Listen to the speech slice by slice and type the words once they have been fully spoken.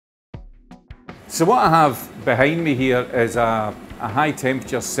So what I have behind me here is a high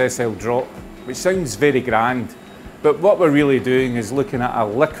temperature cecil drop, which sounds very grand, but what we're really doing is looking at a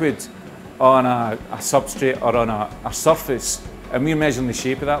liquid on a substrate or on a surface, and we're measuring the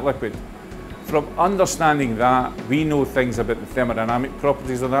shape of that liquid. From understanding that, we know things about the thermodynamic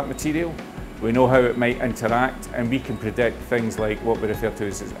properties of that material. We know how it might interact, and we can predict things like what we refer to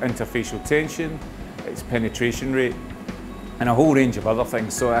as its interfacial tension, its penetration rate, and a whole range of other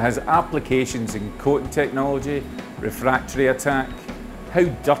things. So it has applications in coating technology, refractory attack, how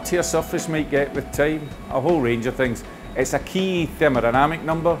dirty a surface might get with time, a whole range of things. It's a key thermodynamic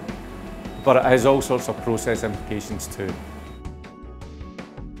number, but it has all sorts of process implications too.